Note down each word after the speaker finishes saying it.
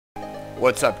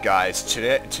What's up, guys?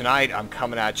 Tonight I'm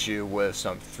coming at you with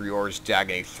some Heures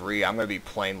D'Agonie 3. I'm going to be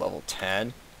playing level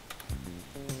 10.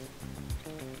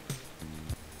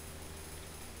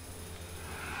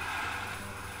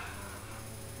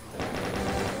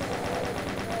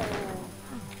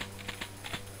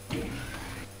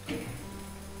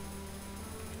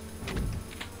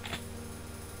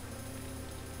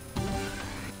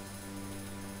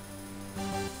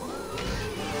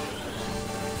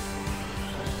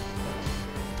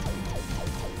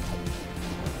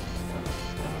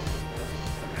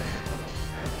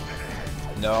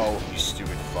 No, you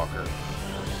stupid fucker.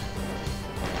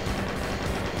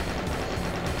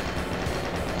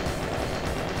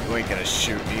 You ain't gonna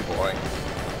shoot me, boy.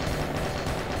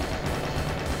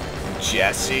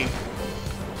 Jessie?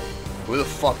 Who the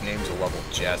fuck names a level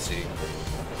Jessie?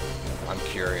 I'm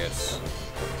curious.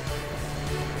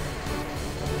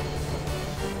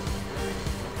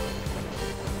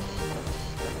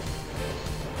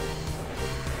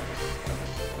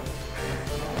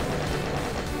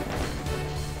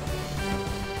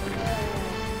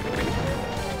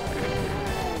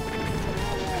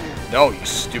 No, you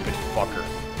stupid fucker.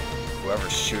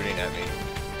 Whoever's shooting at me.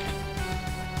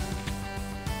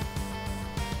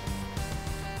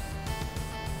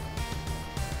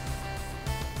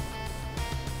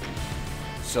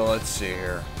 So let's see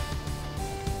here.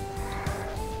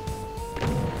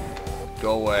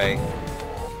 Go away.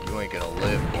 You ain't gonna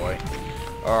live, boy.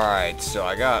 Alright, so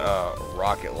I got a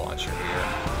rocket launcher here.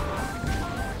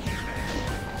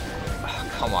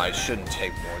 Oh, come on, it shouldn't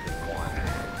take more than one.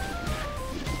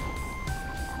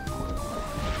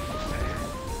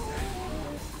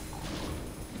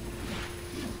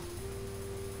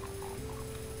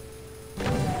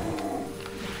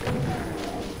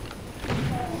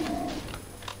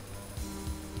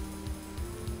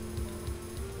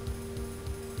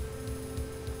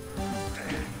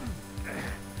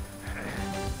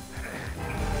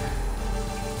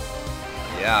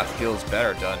 Yeah, it feels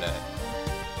better, doesn't it?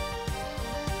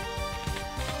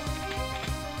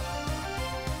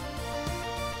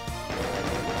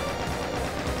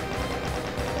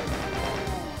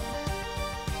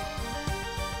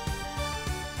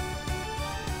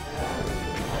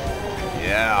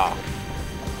 Yeah.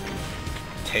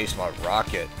 Taste my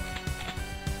rocket.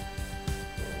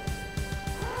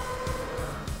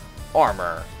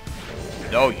 Armor.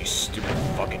 No, you stupid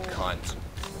fucking cunt.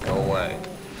 Go away.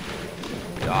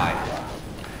 Die.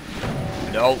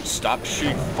 No, stop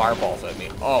shooting fireballs at me.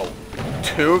 Oh,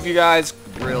 two of you guys?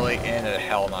 Really? In a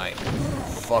hell night.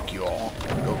 Fuck you all.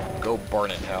 Go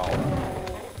burn in hell.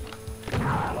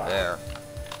 There.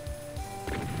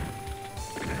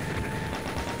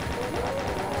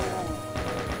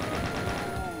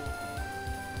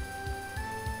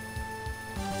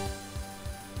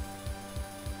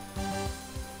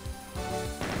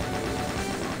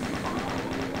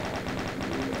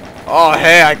 Oh,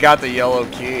 hey, I got the yellow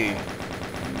key.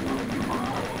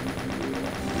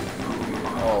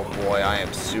 Oh boy, I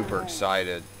am super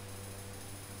excited.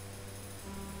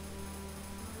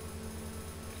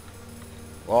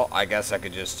 Well, I guess I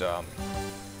could just,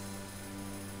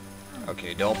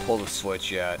 okay, don't pull the switch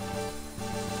yet.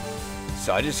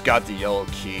 So I just got the yellow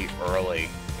key early.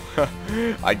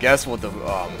 I guess what the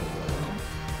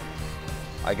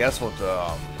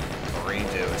Marine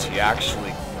did is he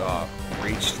actually,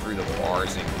 reached through the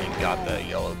bars and he got the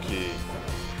yellow key.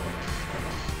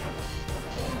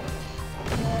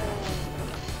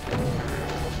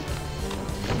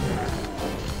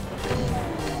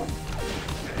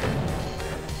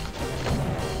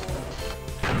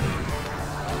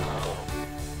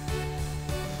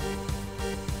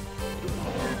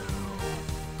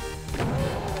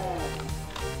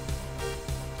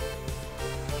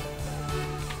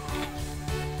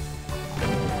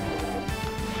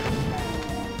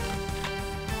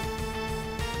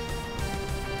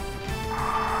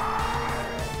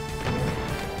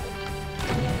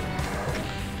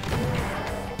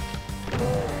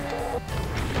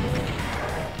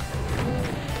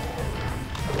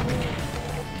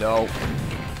 No.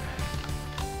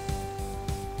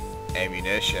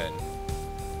 Ammunition.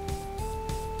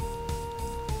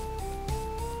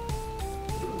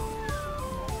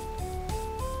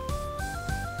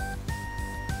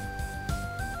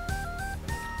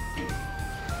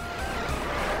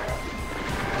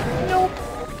 Nope.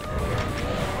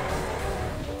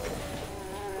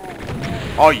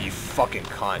 Oh, you fucking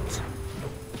cunt.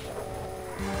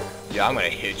 Yeah, I'm gonna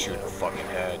hit you in the fucking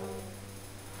head.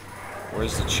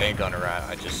 Where's the chain gunner at?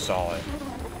 I just saw it.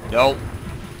 Nope.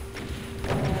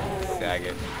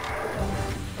 Faggot.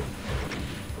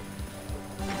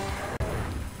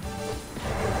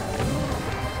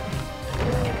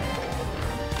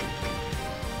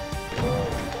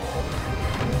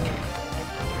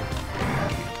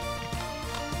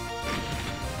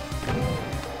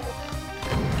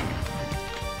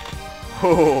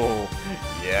 Oh,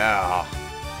 yeah.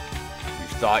 You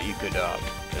thought you could,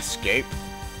 escape?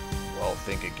 Well,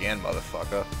 think again,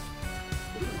 motherfucker.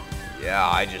 Yeah,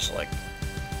 I just, like...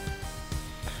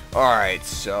 Alright,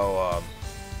 so,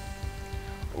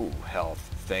 ooh, health.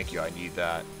 Thank you, I need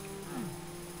that.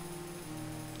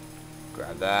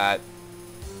 Grab that.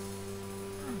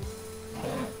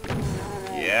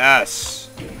 Yes!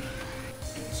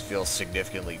 This feels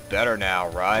significantly better now,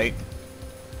 right?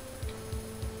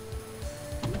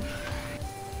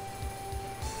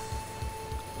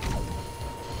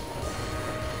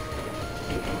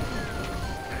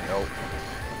 Nope.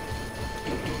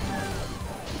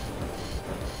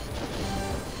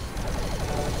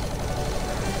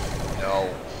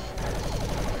 No.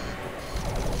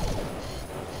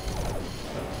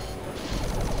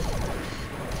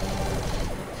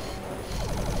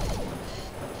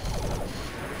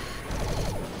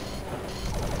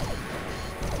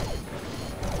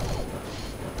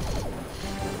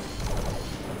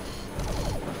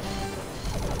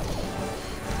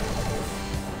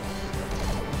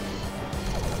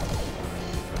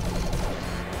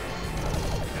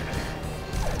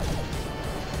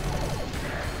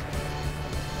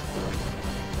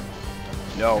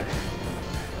 No.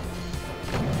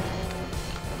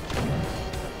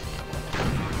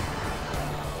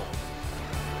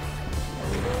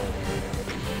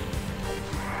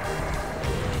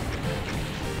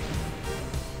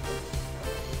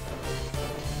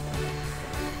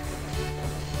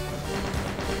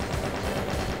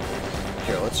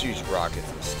 Here, let's use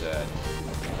rockets instead.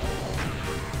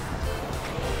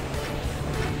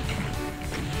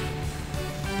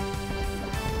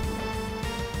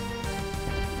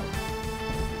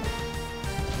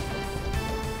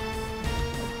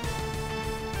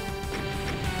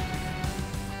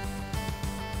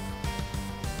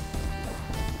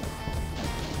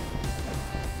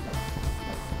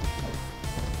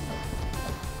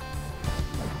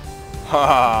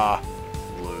 Haha,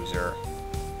 loser.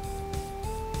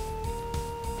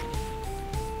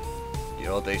 You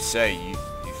know what they say, you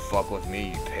fuck with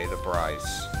me, you pay the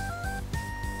price.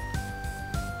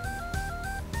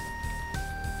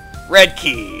 Red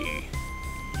key!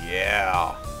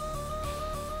 Yeah.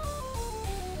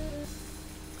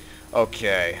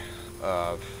 Okay.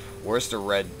 Where's the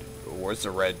red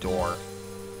door?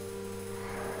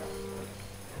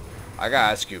 I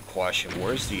gotta ask you a question.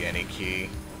 Where's the any key?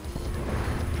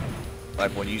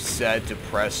 Like when you said to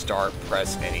press start,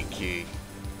 press any key.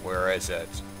 Where is it?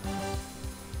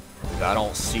 I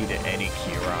don't see the any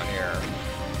key around here.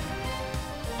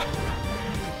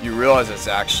 You realize it's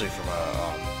actually from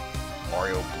a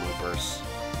Mario bloopers.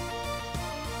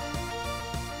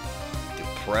 To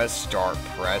press start,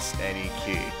 press any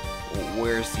key.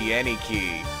 Where's the any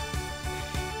key?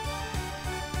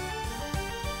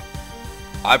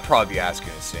 I'd probably be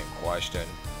asking the same question.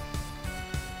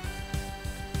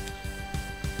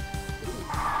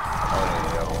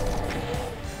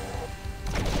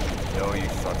 No, you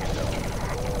fucking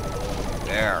don't.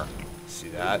 There. See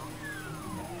that?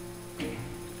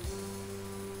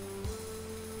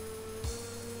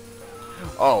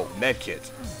 Oh,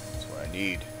 medkit. That's what I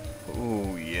need.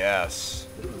 Ooh, yes.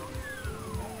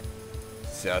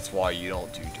 See, that's why you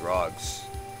don't do drugs.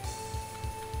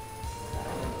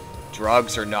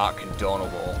 Drugs are not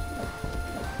condonable.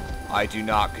 I do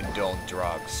not condone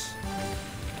drugs.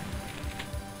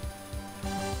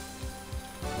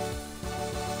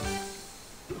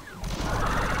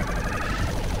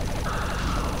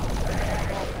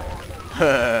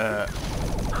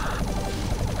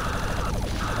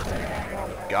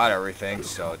 Got everything,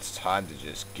 so it's time to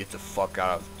just get the fuck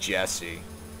out of Jessie.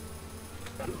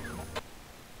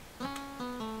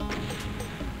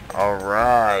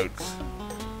 Alright.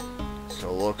 So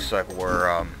it looks like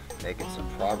we're making some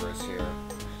progress here.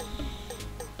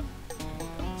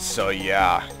 So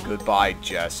yeah, goodbye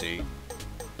Jessie.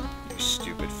 You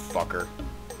stupid fucker.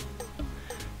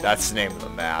 That's the name of the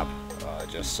map,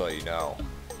 just so you know.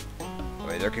 I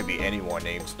mean, there could be anyone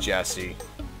named Jessie.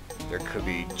 There could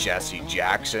be Jesse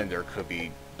Jackson. There could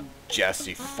be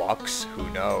Jesse Fucks. Who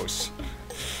knows?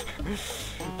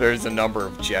 There's a number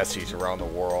of Jessies around the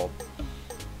world.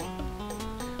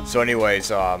 So anyways,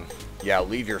 yeah,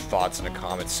 leave your thoughts in the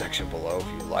comments section below. If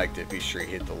you liked it, be sure you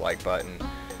hit the like button.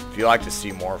 If you'd like to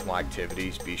see more of my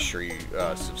activities, be sure you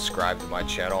subscribe to my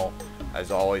channel.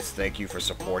 As always, thank you for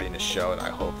supporting the show, and I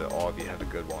hope that all of you have a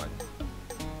good one.